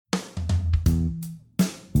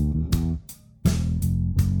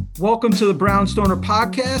Welcome to the Brownstoner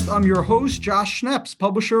Podcast. I'm your host, Josh Schneps,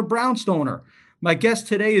 publisher of Brownstoner. My guest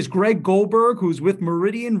today is Greg Goldberg, who's with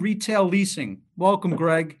Meridian Retail Leasing. Welcome,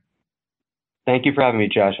 Greg. Thank you for having me,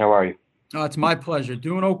 Josh. How are you? It's my pleasure.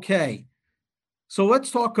 Doing okay. So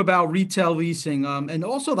let's talk about retail leasing and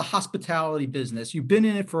also the hospitality business. You've been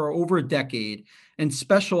in it for over a decade and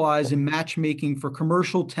specialize in matchmaking for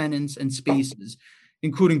commercial tenants and spaces,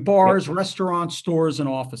 including bars, restaurants, stores, and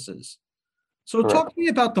offices. So Correct. talk to me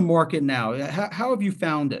about the market now. How have you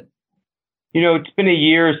found it? You know, it's been a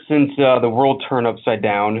year since the world turned upside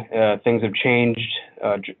down. Things have changed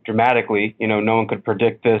dramatically. You know, no one could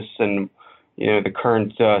predict this and, the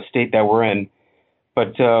current state that we're in.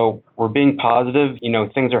 But we're being positive. You know,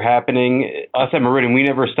 things are happening. Us at Meridian, we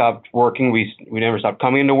never stopped working. We never stopped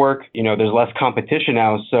coming into work. You know, there's less competition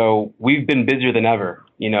now, so we've been busier than ever.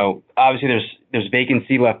 You know, obviously there's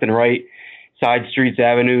vacancy left and right, side streets,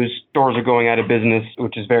 avenues, stores are going out of business,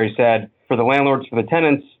 which is very sad for the landlords, for the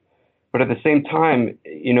tenants. But at the same time,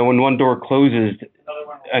 when one door closes,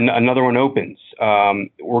 another one opens.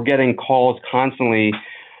 We're getting calls constantly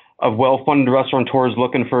of well-funded restaurateurs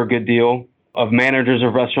looking for a good deal, of managers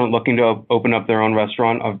of restaurant looking to open up their own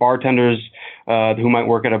restaurant, of bartenders who might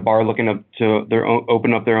work at a bar looking to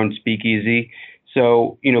open up their own speakeasy.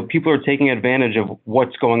 So, people are taking advantage of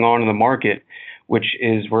what's going on in the market, which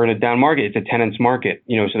is we're in a down market. It's a tenant's market,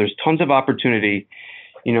 so there's tons of opportunity.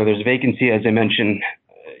 There's vacancy, as I mentioned.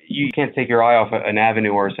 You can't take your eye off an avenue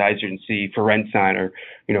or a side street and see for rent sign or,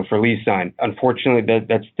 for lease sign. Unfortunately,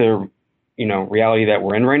 that's the reality that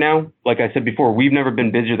we're in right now. Like I said before, we've never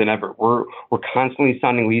been busier than ever. We're constantly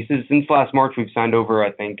signing leases. Since last March, we've signed over,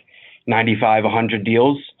 I think, 95, 100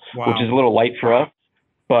 deals, Wow. Which is a little light for us.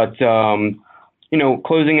 But,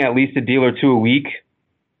 closing at least a deal or two a week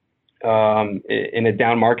in a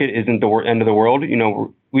down market isn't the end of the world.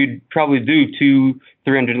 We'd probably do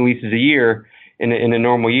 200-300 leases a year in a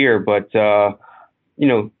normal year. But,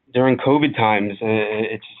 during COVID times,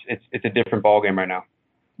 it's a different ballgame right now.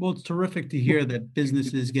 Well, it's terrific to hear that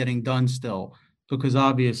business is getting done still, because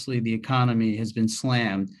obviously the economy has been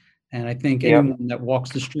slammed. And I think anyone that walks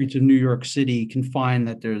the streets of New York City can find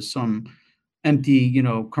that there's some empty,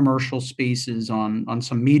 commercial spaces on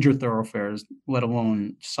some major thoroughfares, let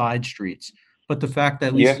alone side streets. But the fact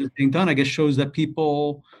that leases are being done, I guess, shows that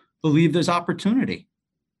people believe there's opportunity.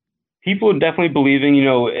 People are definitely believing,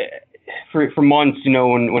 for months,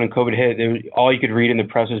 when COVID hit, all you could read in the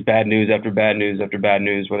press was bad news after bad news after bad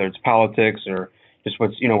news, whether it's politics or just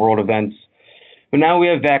what's, world events. But now we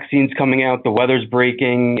have vaccines coming out. The weather's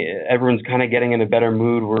breaking. Everyone's kind of getting in a better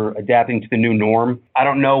mood. We're adapting to the new norm. I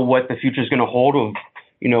don't know what the future is going to hold of,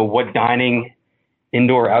 what dining,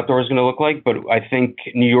 indoor, outdoor is going to look like. But I think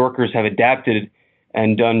New Yorkers have adapted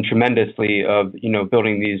and done tremendously of,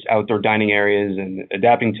 building these outdoor dining areas and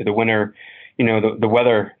adapting to the winter. The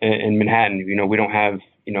weather in Manhattan, we don't have,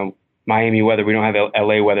 Miami weather. We don't have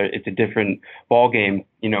LA weather. It's a different ball game,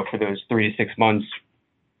 for those 3 to 6 months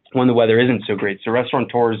when the weather isn't so great. So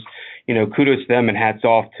restaurateurs, kudos to them and hats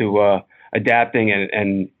off to adapting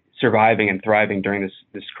and surviving and thriving during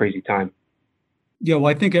this crazy time. Yeah,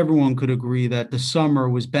 well, I think everyone could agree that the summer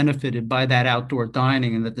was benefited by that outdoor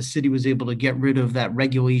dining and that the city was able to get rid of that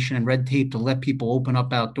regulation and red tape to let people open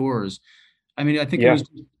up outdoors. I mean, I think it was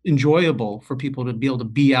enjoyable for people to be able to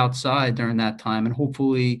be outside during that time, and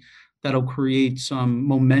hopefully that'll create some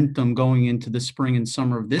momentum going into the spring and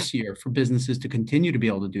summer of this year for businesses to continue to be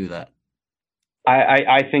able to do that.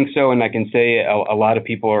 I think so, and I can say a lot of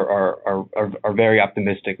people are very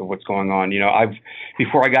optimistic of what's going on.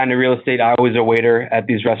 Before I got into real estate, I was a waiter at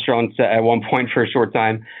these restaurants at one point for a short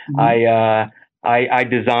time. Mm-hmm. I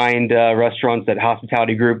designed restaurants at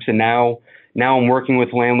hospitality groups, and now I'm working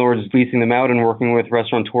with landlords, leasing them out, and working with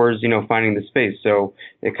restaurateurs, finding the space. So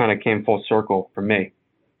it kind of came full circle for me.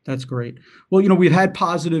 That's great. Well, we've had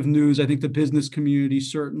positive news. I think the business community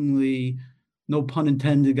certainly, no pun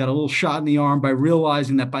intended, got a little shot in the arm by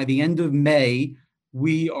realizing that by the end of May,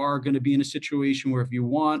 we are going to be in a situation where if you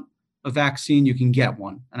want a vaccine, you can get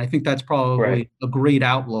one. And I think that's probably a great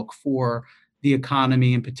outlook for the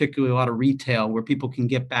economy, and particularly a lot of retail, where people can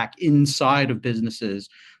get back inside of businesses.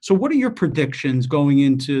 So what are your predictions going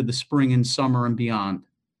into the spring and summer and beyond?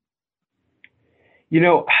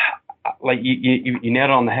 Like you nailed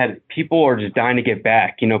it on the head. People are just dying to get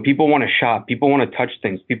back. People want to shop. People want to touch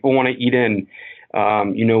things. People want to eat in.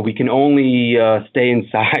 We can only stay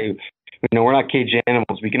inside. We're not caged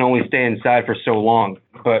animals. We can only stay inside for so long.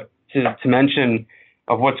 But to mention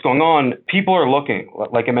of what's going on, people are looking,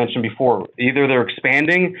 like I mentioned before. Either they're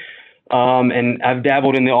expanding, and I've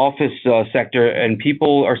dabbled in the office sector, and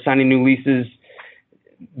people are signing new leases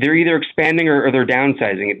they're either expanding or they're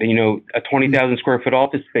downsizing. You know, a 20,000 square foot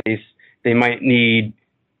office space, they might need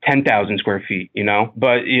 10,000 square feet, you know,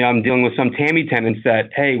 but you know, I'm dealing with some TAMI tenants that,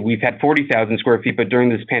 hey, we've had 40,000 square feet, but during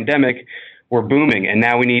this pandemic, we're booming and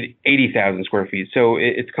now we need 80,000 square feet. So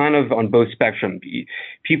it's kind of on both spectrum.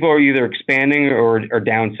 People are either expanding or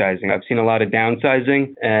downsizing. I've seen a lot of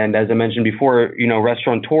downsizing. And as I mentioned before, you know,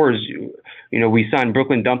 restaurateurs, you know, we signed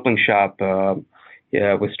Brooklyn Dumpling Shop,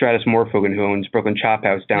 with Stratus Morphogen, who owns Brooklyn Chop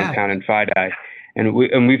House downtown in Fidei. And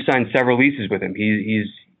we've signed several leases with him. He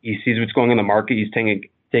sees what's going on in the market. He's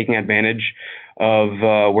taking advantage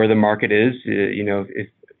of where the market is. You know, if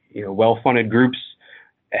you know, well-funded groups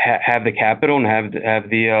have the capital and have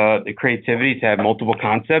the creativity to have multiple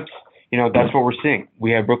concepts, you know, that's what we're seeing.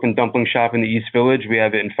 We have Brooklyn Dumpling Shop in the East Village. We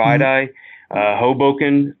have it in Fidei,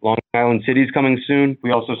 Hoboken, Long Island City is coming soon.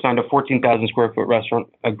 We also signed a 14,000 square foot restaurant,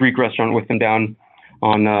 a Greek restaurant with them down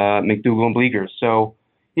on McDougal and Bleecker. So,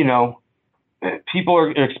 you know, people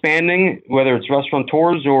are expanding, whether it's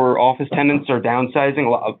restaurateurs or office tenants are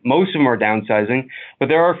downsizing. Most of them are downsizing, but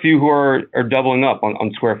there are a few who are doubling up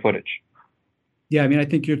on square footage. Yeah, I mean, I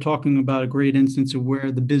think you're talking about a great instance of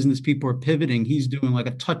where the business people are pivoting. He's doing like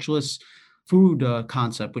a touchless food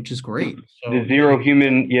concept, which is great. So, the zero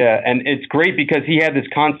human, yeah, and it's great because he had this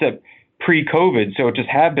concept pre-COVID, so it just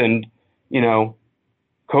happened, you know,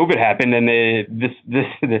 COVID happened, and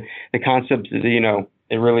the concept, you know,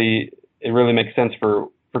 it really makes sense for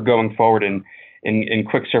going forward in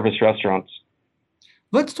quick service restaurants.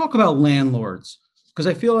 let's talk about landlords, because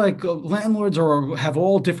I feel like landlords have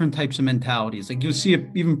all different types of mentalities. Like you see it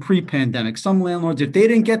even pre-pandemic. Some landlords, if they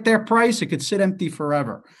didn't get their price, it could sit empty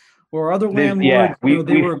forever. Or other landlords,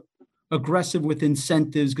 they were aggressive with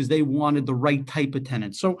incentives because they wanted the right type of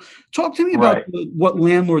tenant. So talk to me about what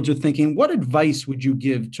landlords are thinking. What advice would you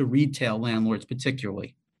give to retail landlords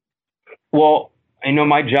particularly? Well, I know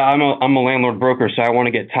my job, I'm a landlord broker, so I want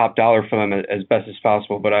to get top dollar for them as best as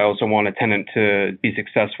possible, but I also want a tenant to be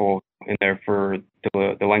successful in there for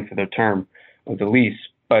the length of their term of the lease.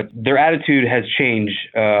 But their attitude has changed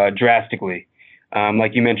drastically.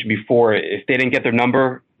 Like you mentioned before, if they didn't get their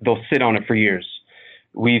number, they'll sit on it for years.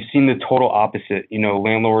 We've seen the total opposite. You know,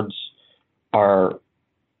 landlords are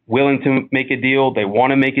willing to make a deal. They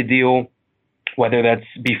want to make a deal, whether that's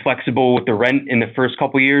be flexible with the rent in the first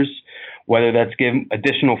couple of years, whether that's giving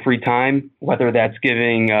additional free time, whether that's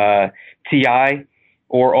giving TI,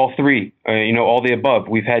 or all three, you know, all the above.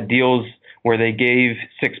 We've had deals where they gave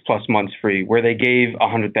 6+ months free, where they gave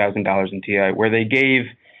 $100,000 in TI, where they gave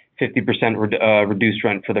 50% reduced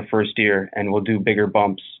rent for the first year, and we'll do bigger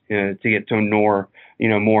bumps to get to a more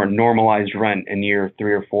normalized rent in year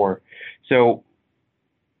 3 or 4. So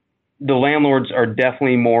the landlords are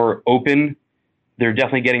definitely more open. They're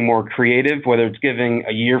definitely getting more creative, whether it's giving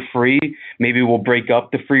a year free, maybe we'll break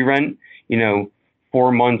up the free rent, you know,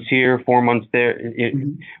 4 months here, 4 months there.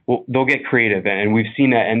 They'll get creative, and we've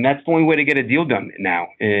seen that. And that's the only way to get a deal done now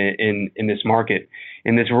in this market,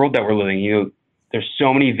 in this world that we're living. You know, there's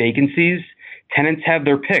so many vacancies. Tenants have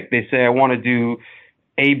their pick. They say, I want to do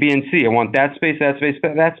A, B, and C. I want that space, that space,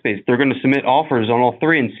 that space. They're going to submit offers on all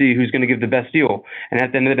three and see who's going to give the best deal. And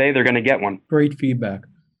at the end of the day, they're going to get one. Great feedback.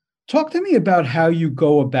 Talk to me about how you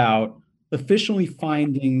go about efficiently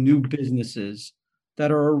finding new businesses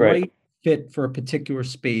that are a right fit for a particular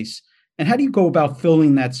space. And how do you go about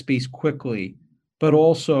filling that space quickly, but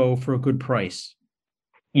also for a good price?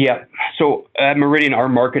 Yeah. So at Meridian, our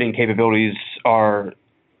marketing capabilities are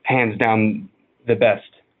hands down the best.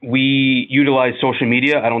 We utilize social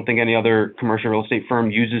media. I don't think any other commercial real estate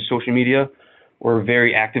firm uses social media. We're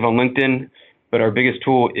very active on LinkedIn, but our biggest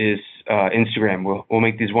tool is Instagram. We'll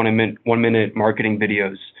make these one minute marketing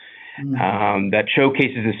videos that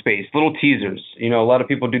showcases the space, little teasers. You know, a lot of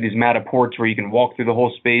people do these Mataports where you can walk through the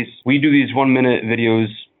whole space. We do these 1 minute videos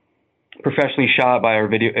professionally shot by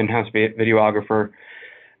our in-house videographer.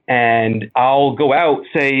 And I'll go out,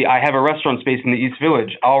 say I have a restaurant space in the East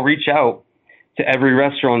Village. I'll reach out to every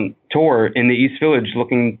restaurateur in the East Village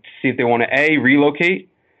looking to see if they want to A, relocate,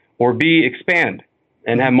 or B, expand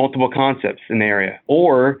and have multiple concepts in the area.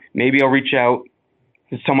 Or maybe I'll reach out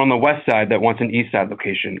to someone on the west side that wants an east side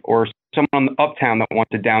location, or someone on the uptown that wants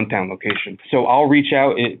a downtown location. So I'll reach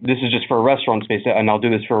out. This is just for a restaurant space, and I'll do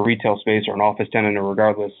this for a retail space or an office tenant or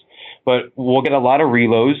regardless. But we'll get a lot of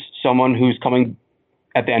reloads, someone who's coming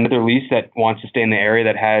at the end of their lease that wants to stay in the area,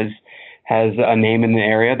 that has a name in the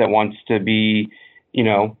area, that wants to be, you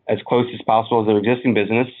know, as close as possible as their existing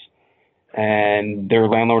business, and their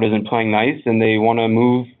landlord isn't playing nice and they want to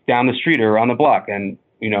move down the street or around the block, and,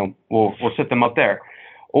 you know, we'll sit them up there.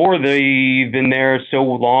 Or they've been there so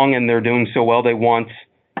long and they're doing so well, they want,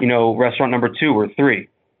 you know, restaurant number 2 or 3.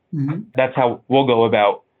 Mhm. That's how we'll go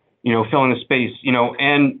about, filling the space,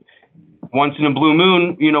 and once in a blue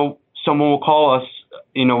moon, someone will call us.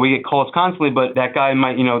 We get calls constantly, but that guy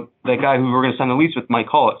might, that guy who we're going to sign the lease with might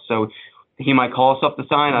call us. So he might call us up to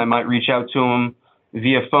sign. I might reach out to him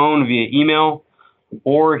via phone, via email,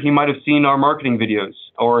 or he might have seen our marketing videos,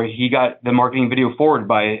 or he got the marketing video forwarded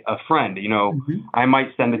by a friend. Mhm. I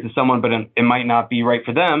might send it to someone, but it might not be right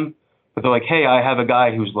for them. But they're like, hey, I have a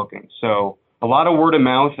guy who's looking. So a lot of word of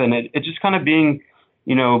mouth, and it's just kind of being,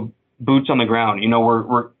 boots on the ground.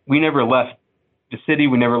 We never left the city.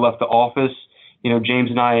 We never left the office. James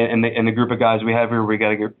and I and the group of guys we have here, we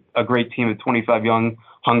got a great team of 25 young,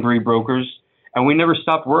 hungry brokers. And we never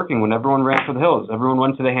stopped working when everyone ran for the hills. Everyone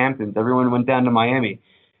went to the Hamptons. Everyone went down to Miami.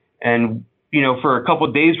 And, for a couple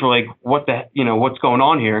of days, we're like, what's going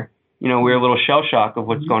on here? We're a little shell shocked of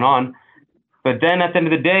what's Mhm. going on. But then at the end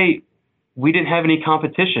of the day, we didn't have any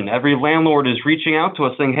competition. Every landlord is reaching out to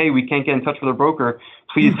us saying, hey, we can't get in touch with a broker.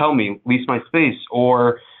 Please help me lease my space.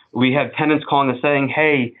 Or we have tenants calling us saying,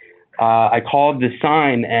 hey, I called the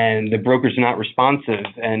sign and the broker's not responsive.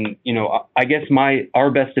 And, I guess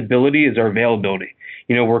our best ability is our availability.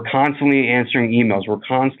 We're constantly answering emails. We're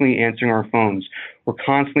constantly answering our phones. We're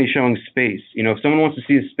constantly showing space. If someone wants to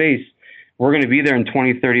see a space, we're going to be there in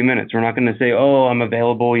 20, 30 minutes. We're not going to say, oh, I'm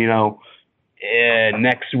available,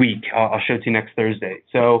 next week. I'll show it to you next Thursday.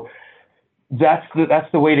 So that's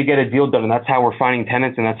the way to get a deal done. And that's how we're finding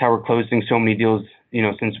tenants. And that's how we're closing so many deals,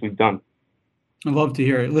 since we've done. I love to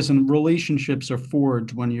hear it. Listen, relationships are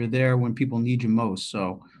forged when you're there when people need you most.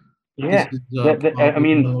 So this Yeah. is I probably one of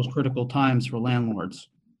mean, those critical times for landlords.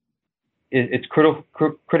 it's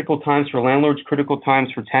critical times for landlords, critical times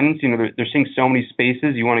for tenants. They're seeing so many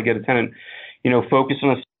spaces. You want to get a tenant, focus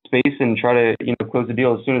on a space and try to, close the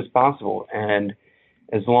deal as soon as possible. And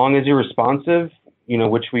as long as you're responsive,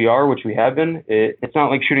 which we are, which we have been, it's not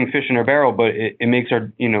like shooting fish in a barrel, but it makes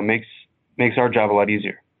our, makes our job a lot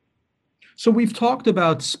easier. So we've talked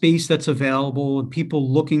about space that's available and people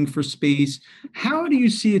looking for space. How do you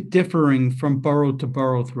see it differing from borough to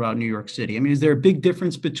borough throughout New York City? I mean, is there a big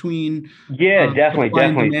difference between Yeah, definitely, supply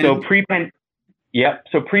and definitely. demand? Yep.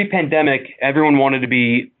 So pre-pandemic, everyone wanted to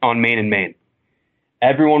be on Main and Main.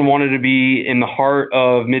 Everyone wanted to be in the heart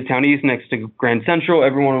of Midtown East next to Grand Central.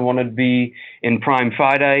 Everyone wanted to be in Prime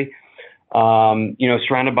Friday,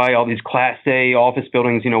 surrounded by all these Class A office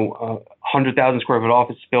buildings, 100,000 square foot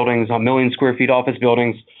office buildings, a million square feet office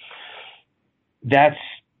buildings.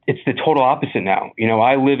 It's the total opposite now.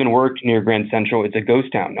 I live and work near Grand Central. It's a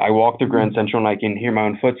ghost town. I walk through Grand Central and I can hear my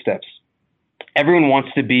own footsteps. Everyone wants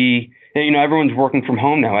to be, everyone's working from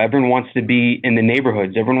home now. Everyone wants to be in the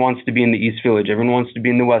neighborhoods. Everyone wants to be in the East Village. Everyone wants to be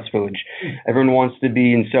in the West Village. Everyone wants to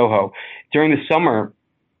be in Soho. During the summer,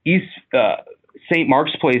 St.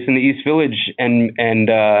 Mark's Place in the East Village and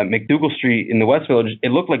McDougal Street in the West Village, it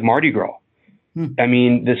looked like Mardi Gras. Hmm. I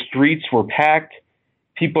mean, the streets were packed.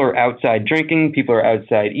 People are outside drinking. People are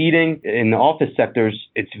outside eating. In the office sectors,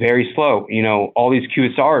 it's very slow. All these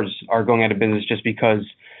QSRs are going out of business just because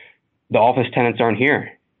the office tenants aren't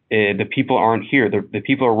here. The people aren't here. The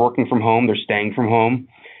people are working from home. They're staying from home.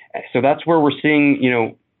 So that's where we're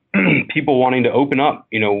seeing, people wanting to open up,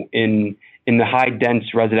 in the high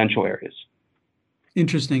dense residential areas.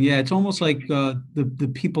 Interesting. Yeah, it's almost like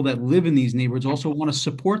the people that live in these neighborhoods also want to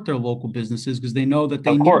support their local businesses because they know that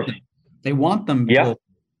they Of need course. them. They want them Yeah. local.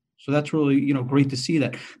 So that's really, great to see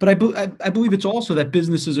that. But I believe it's also that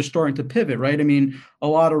businesses are starting to pivot, right? I mean, a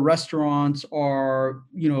lot of restaurants are,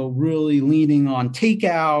 really leaning on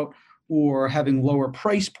takeout or having lower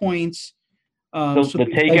price points. The So the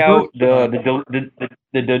they've takeout, diversified.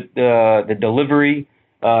 the delivery,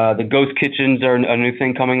 the ghost kitchens are a new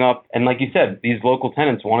thing coming up. And like you said, these local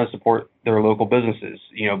tenants want to support their local businesses.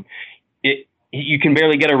 You can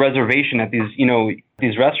barely get a reservation at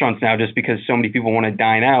these restaurants now just because so many people want to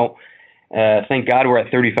dine out. Thank God we're at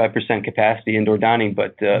 35% capacity indoor dining,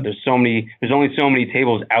 but there's only so many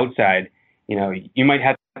tables outside. You might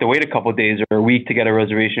have to wait a couple of days or a week to get a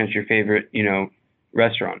reservation at your favorite,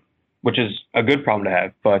 restaurant, which is a good problem to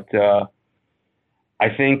have. But I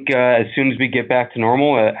think as soon as we get back to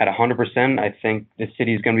normal at 100%, I think the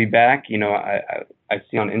city is going to be back. I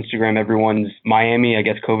see on Instagram everyone's Miami. I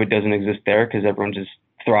guess COVID doesn't exist there because everyone's just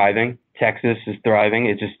thriving. Texas is thriving.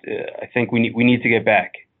 It's just I think we need to get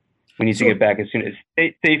back. We need to So get back as soon as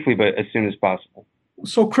safely, but as soon as possible.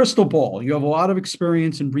 so crystal ball, you have a lot of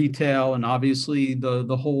experience in retail and obviously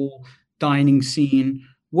the whole dining scene.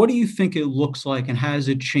 What do you think it looks like and has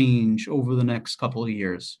it changed over the next couple of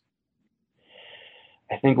years?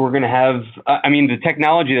 I think we're going to have. I mean, the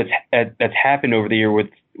technology that's happened over the year with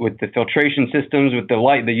the filtration systems, with the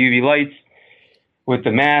UV lights. with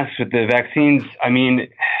the masks, with the vaccines. I mean,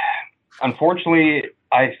 unfortunately,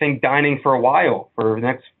 I think dining for a while, for the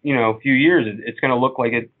next, few years, it's going to look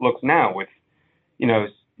like it looks now with,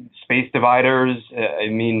 space dividers. I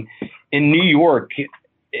mean, in New York,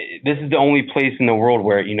 this is the only place in the world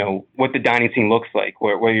where, what the dining scene looks like,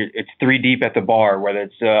 where it's three deep at the bar, whether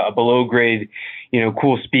it's a below grade,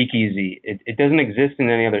 cool speakeasy. It doesn't exist in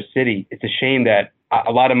any other city. It's a shame that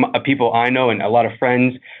a lot of people I know and a lot of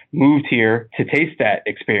friends moved here to taste that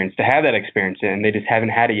experience, to have that experience, and they just haven't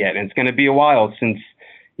had it yet. And it's going to be a while since,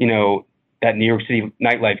 that New York City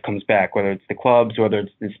nightlife comes back, whether it's the clubs, whether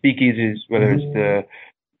it's the speakeasies, whether it's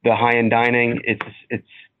the high end dining.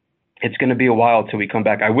 It's going to be a while till we come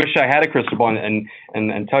back. I wish I had a crystal ball and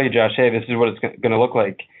tell you, Josh, hey, this is what it's going to look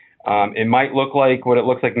like. It might look like what it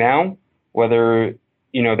looks like now, whether,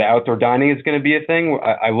 the outdoor dining is going to be a thing.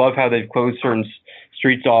 I love how they've closed certain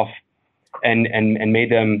streets off and made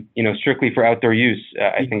them, strictly for outdoor use.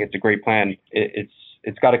 I think it's a great plan.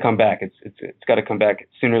 It's got to come back. It's got to come back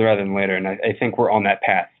sooner rather than later. And I think we're on that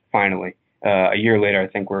path finally. A year later, I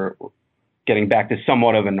think we're getting back to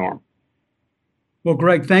somewhat of a norm. Well,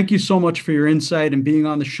 Greg, thank you so much for your insight and being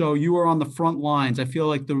on the show. You are on the front lines. I feel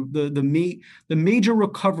like the major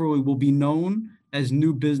recovery will be known as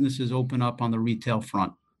new businesses open up on the retail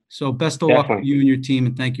front. So best of luck to you and your team,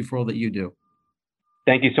 and thank you for all that you do.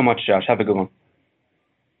 Thank you so much, Josh. Have a good one.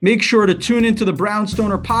 Make sure to tune into the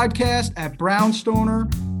Brownstoner podcast at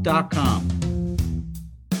brownstoner.com.